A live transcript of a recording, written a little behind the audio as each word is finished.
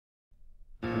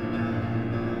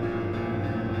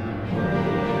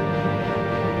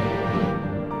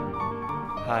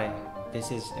Hi,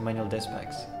 this is Emmanuel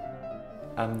Despax.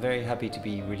 I'm very happy to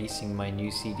be releasing my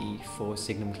new CD for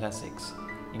Signum Classics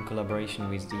in collaboration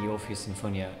with the Orpheus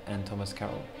Sinfonia and Thomas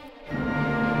Carroll.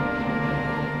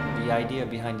 The idea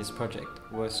behind this project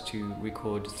was to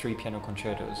record 3 piano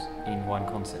concertos in one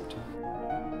concert.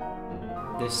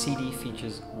 The CD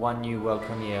features one new world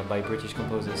premiere by British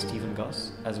composer Stephen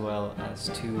Goss, as well as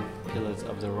 2 pillars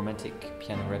of the romantic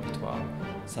piano repertoire,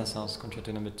 Saint-Saëns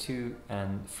Concerto No. 2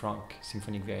 and Franck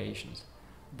Symphonic Variations.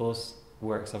 Both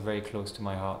works are very close to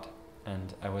my heart,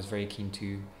 and I was very keen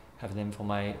to have them for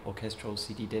my orchestral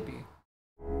CD debut.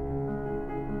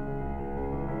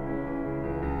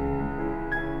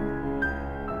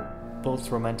 Both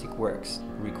romantic works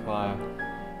require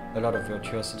a lot of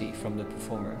virtuosity from the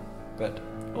performer, but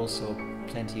also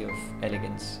plenty of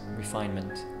elegance,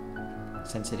 refinement,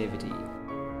 sensitivity.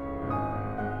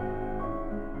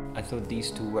 I thought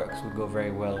these 2 works would go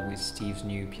very well with Steve's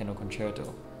new piano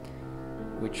concerto,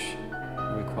 which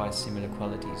requires similar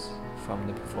qualities from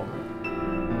the performer.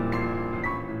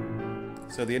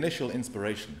 So the initial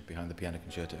inspiration behind the piano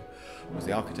concerto was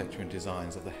the architecture and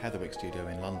designs of the Heatherwick studio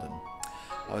in London.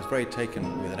 I was very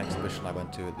taken with an exhibition I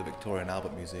went to at the Victoria and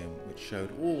Albert Museum, which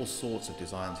showed all sorts of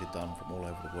designs he'd done from all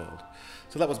over the world.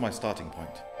 So that was my starting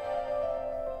point.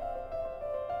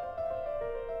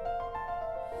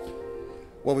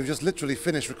 Well, we've just literally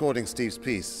finished recording Steve's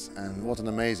piece, and what an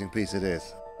amazing piece it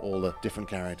is. All the different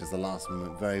characters, the last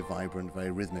moment very vibrant,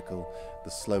 very rhythmical, the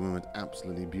slow moment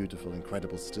absolutely beautiful,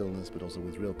 incredible stillness, but also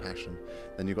with real passion.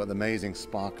 Then you've got the amazing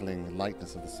sparkling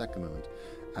lightness of the second moment,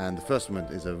 and the first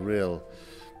moment is a real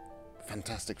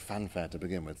fantastic fanfare to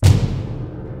begin with.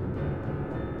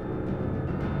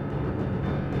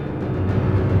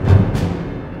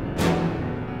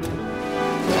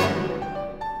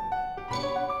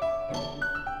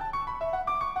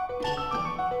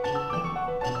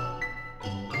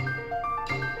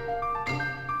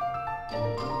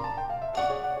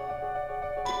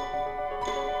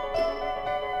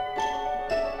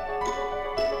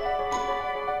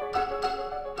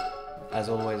 As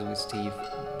always with Steve,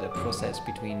 the process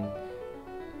between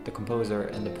the composer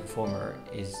and the performer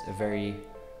is a very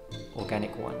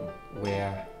organic one,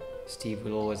 where Steve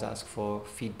will always ask for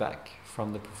feedback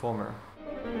from the performer.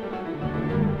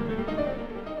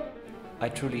 I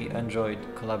truly enjoyed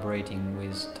collaborating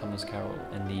with Thomas Carroll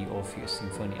and the Orpheus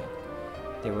Sinfonia.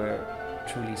 They were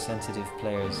truly sensitive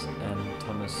players, and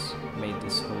Thomas made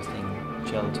this whole thing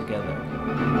gel together.